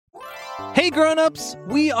Hey grown-ups,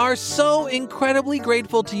 we are so incredibly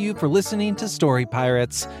grateful to you for listening to Story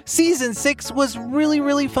Pirates. Season 6 was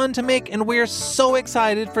really fun to make, and we're so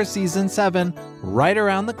excited for Season 7 right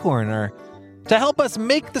around the corner. To help us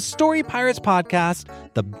make the Story Pirates podcast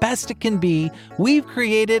the best it can be, we've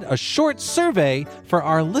created a short survey for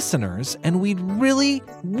our listeners, and we'd really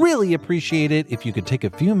appreciate it if you could take a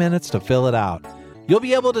few minutes to fill it out. You'll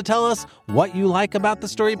be able to tell us what you like about the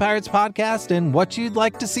Story Pirates podcast and what you'd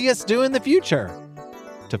like to see us do in the future.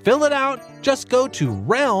 To fill it out, just go to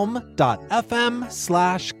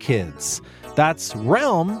realm.fm/kids. That's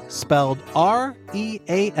realm, spelled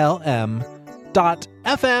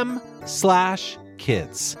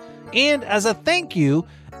REALM.FM/kids. And as a thank you,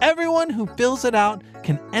 everyone who fills it out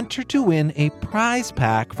can enter to win a prize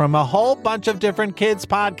pack from a whole bunch of different kids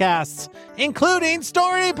podcasts, including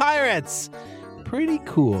Story Pirates. Pretty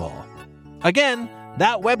cool. Again,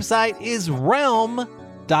 that website is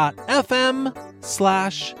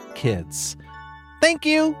realm.fm/kids. Thank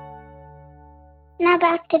you. Now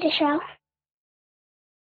back to the show.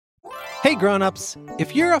 Hey grown-ups,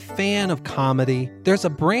 if you're a fan of comedy, there's a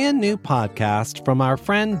brand new podcast from our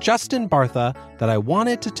friend Justin Bartha that I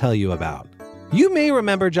wanted to tell you about. You may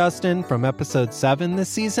remember Justin from episode 7 this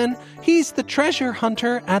season. He's the treasure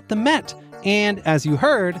hunter at the Met, and as you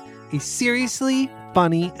heard, a seriously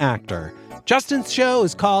funny actor. Justin's show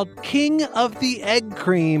is called King of the Egg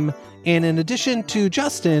Cream, and in addition to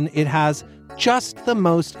Justin, it has just the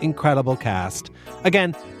most incredible cast.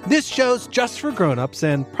 Again, this show's just for grown-ups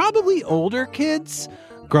and probably older kids.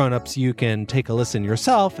 Grown-ups, you can take a listen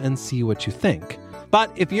yourself and see what you think. But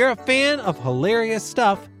if you're a fan of hilarious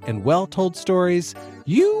stuff and well-told stories,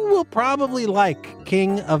 you will probably like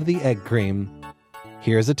King of the Egg Cream.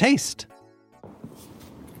 Here's a taste.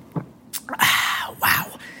 Wow,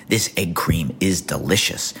 this egg cream is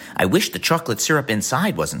delicious. I wish the chocolate syrup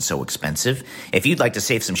inside wasn't so expensive. If you'd like to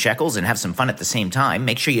save some shekels and have some fun at the same time,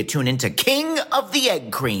 make sure you tune into King of the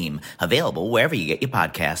Egg Cream, available wherever you get your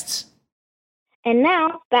podcasts. And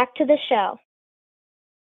now, back to the show.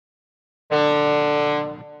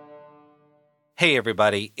 Hey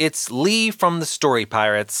everybody, it's Lee from the Story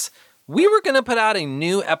Pirates. We were going to put out a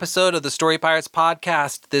new episode of the Story Pirates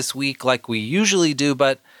podcast this week like we usually do,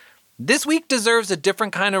 but this week deserves a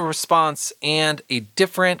different kind of response and a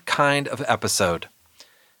different kind of episode.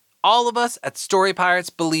 All of us at Story Pirates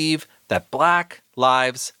believe that Black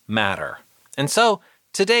Lives Matter. And so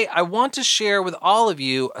today I want to share with all of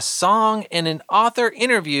you a song and an author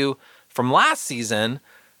interview from last season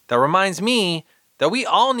that reminds me that we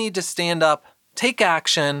all need to stand up, take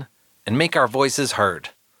action, and make our voices heard.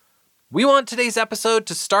 We want today's episode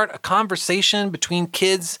to start a conversation between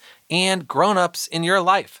kids and grown-ups in your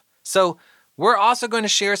life. So we're also going to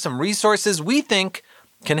share some resources we think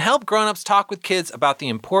can help grown-ups talk with kids about the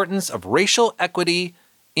importance of racial equity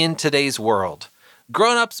in today's world.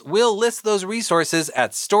 Grown-ups will list those resources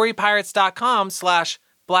at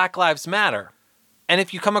storypirates.com/Black Lives Matter. And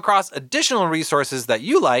if you come across additional resources that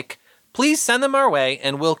you like, please send them our way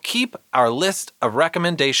and we'll keep our list of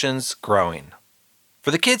recommendations growing.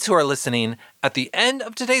 For the kids who are listening, at the end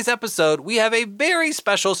of today's episode, we have a very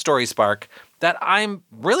special Story Spark that I'm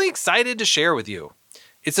really excited to share with you.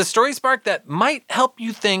 It's a Story Spark that might help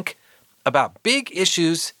you think about big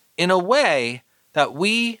issues in a way that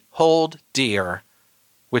we hold dear,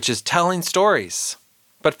 which is telling stories.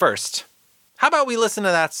 But first, how about we listen to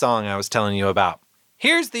that song I was telling you about?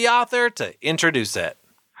 Here's the author to introduce it.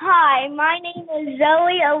 Hi, my name is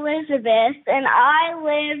Zoe Elizabeth, and I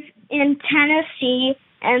live in Tennessee,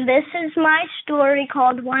 and this is my story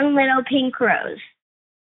called One Little Pink Rose.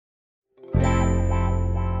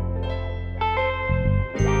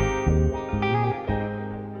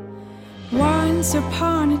 Once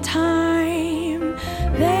upon a time,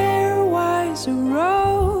 there was a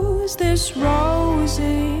rose. This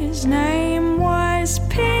rose's name was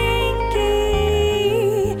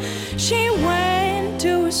Pinky. She went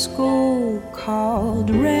to a school called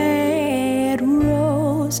Red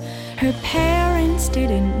Rose. Her parents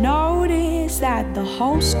didn't notice that the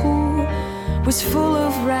whole school was full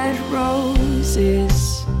of red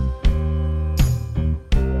roses.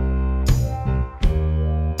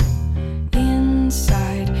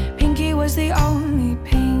 Pinky was the only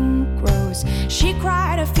pink rose. She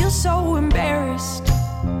cried, I feel so embarrassed.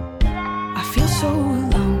 I feel so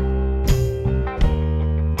alone.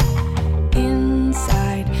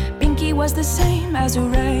 Inside, Pinky was the same as a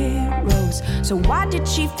red rose. So why did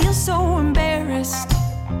she feel so embarrassed?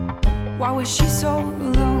 Why was she so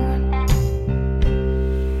alone?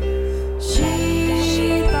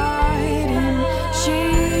 She thought and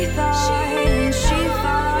she thought and she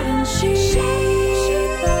thought and she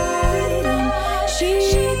thought.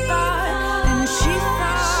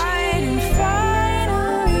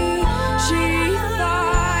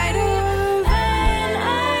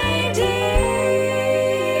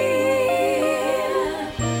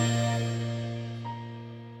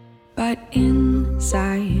 But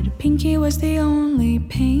inside, Pinky was the only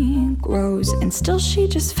pink rose, and still she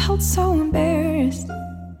just felt so embarrassed.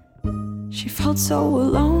 She felt so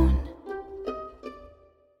alone.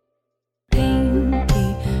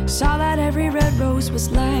 Pinky saw that every red rose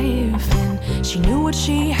was life, and she knew what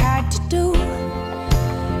she had to do.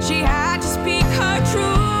 She had to speak her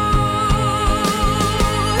truth.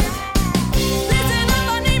 Listen up,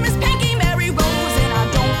 my name is Pinky Mary Rose, and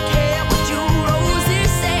I don't care what you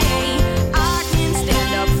roses say. I can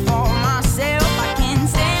stand up for myself. I can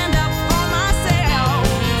stand up for myself.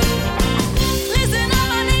 Listen up,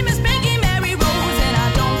 my name is Pinky Mary Rose, and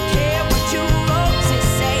I don't care what you roses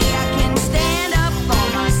say. I can stand up for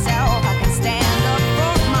myself. I can stand up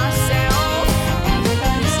for myself.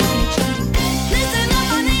 Everybody sing change. Listen up,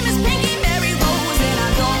 my name is Pinky Mary Rose, and I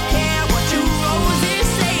don't care what you roses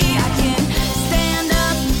say. I can stand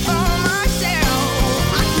up for myself.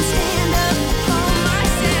 I can stand up for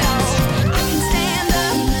myself. I can stand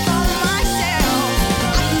up for myself. I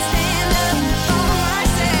can stand up for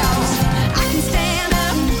myself. I can stand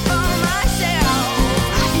up for myself.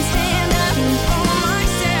 I can stand up for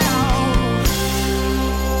myself.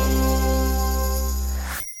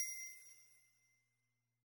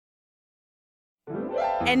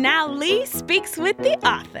 And now Lee speaks with the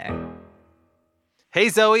author. Hey,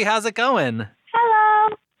 Zoe, how's it going?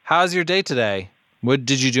 Hello. How's your day today?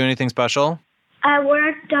 Did you do anything special? I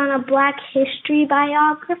worked on a Black history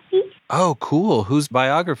biography. Oh, cool. Whose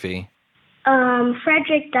biography?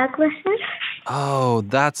 Frederick Douglass's. Oh,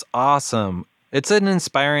 that's awesome. It's an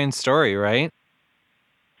inspiring story, right?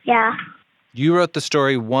 Yeah. You wrote the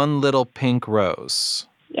story One Little Pink Rose.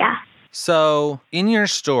 Yeah. So, in your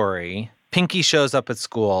story, Pinky shows up at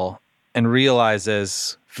school and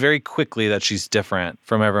realizes very quickly that she's different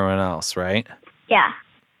from everyone else, right? Yeah.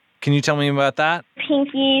 Can you tell me about that?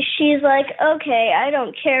 Pinky, she's like, okay, I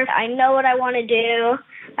don't care. I know what I want to do.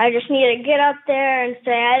 I just need to get up there and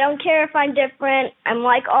say, I don't care if I'm different. I'm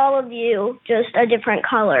like all of you, just a different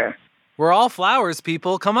color. We're all flowers,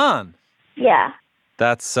 people. Come on. Yeah.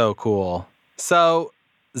 That's so cool. So,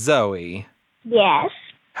 Zoe, Yes.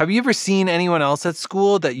 have you ever seen anyone else at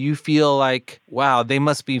school that you feel like, wow, they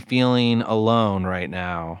must be feeling alone right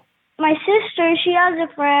now? My sister, she has a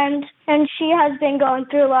friend, and she has been going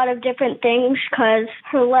through a lot of different things because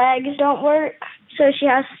her legs don't work. So she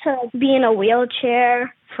has to be in a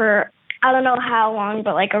wheelchair for, I don't know how long,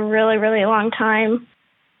 but like a really, really long time.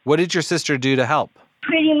 What did your sister do to help?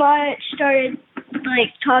 Pretty much started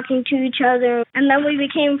like talking to each other, and then we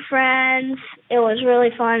became friends. It was really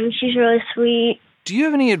fun. She's really sweet. Do you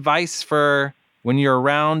have any advice for when you're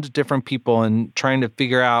around different people and trying to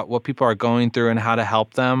figure out what people are going through and how to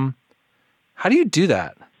help them? How do you do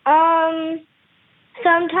that?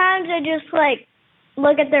 Sometimes I just like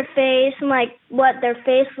look at their face and like what their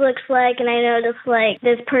face looks like, and I notice like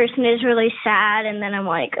this person is really sad, and then I'm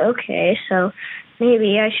like, okay, so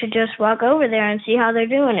maybe I should just walk over there and see how they're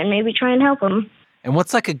doing and maybe try and help them. And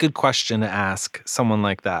what's like a good question to ask someone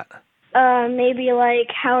like that? Maybe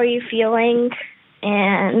like, how are you feeling?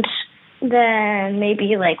 And then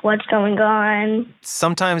maybe like, what's going on?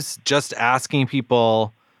 Sometimes just asking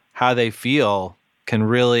people how they feel can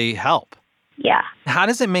really help. Yeah. How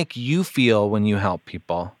does it make you feel when you help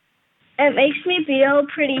people? It makes me feel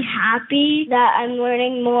pretty happy that I'm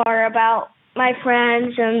learning more about my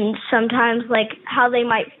friends and sometimes like how they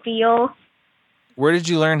might feel. Where did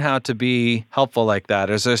you learn how to be helpful like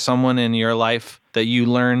that? Is there someone in your life that you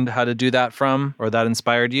learned how to do that from or that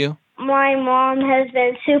inspired you? My mom has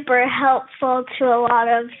been super helpful to a lot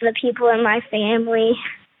of the people in my family.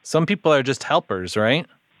 Some people are just helpers, right?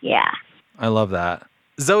 Yeah. I love that.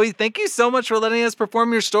 Zoe, thank you so much for letting us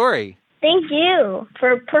perform your story. Thank you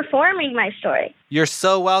for performing my story. You're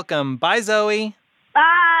so welcome. Bye, Zoe.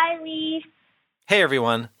 Bye, Lee. Hey,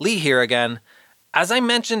 everyone. Lee here again. As I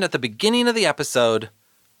mentioned at the beginning of the episode,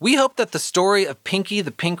 we hope that the story of Pinky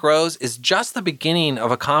the Pink Rose is just the beginning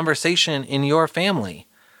of a conversation in your family.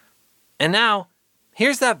 And now,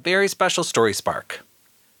 here's that very special Story Spark.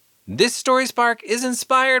 This Story Spark is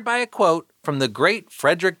inspired by a quote from the great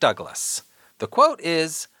Frederick Douglass. The quote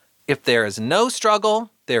is, "If there is no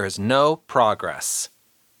struggle, there is no progress."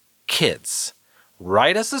 Kids,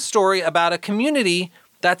 write us a story about a community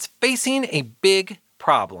that's facing a big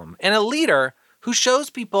problem and a leader who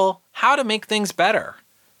shows people how to make things better.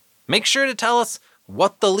 Make sure to tell us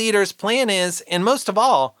what the leader's plan is, and most of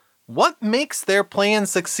all, what makes their plan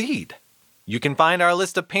succeed. You can find our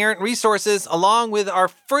list of parent resources along with our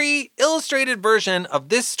free illustrated version of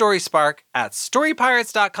this Story Spark at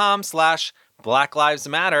storypirates.com/Black Lives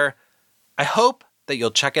Matter. I hope that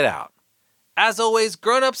you'll check it out. As always,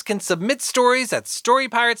 grown-ups can submit stories at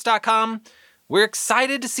storypirates.com. We're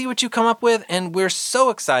excited to see what you come up with, and we're so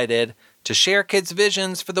excited to share kids'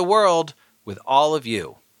 visions for the world with all of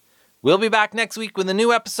you. We'll be back next week with a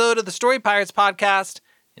new episode of the Story Pirates podcast.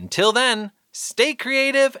 Until then, stay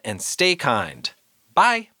creative and stay kind.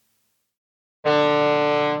 Bye.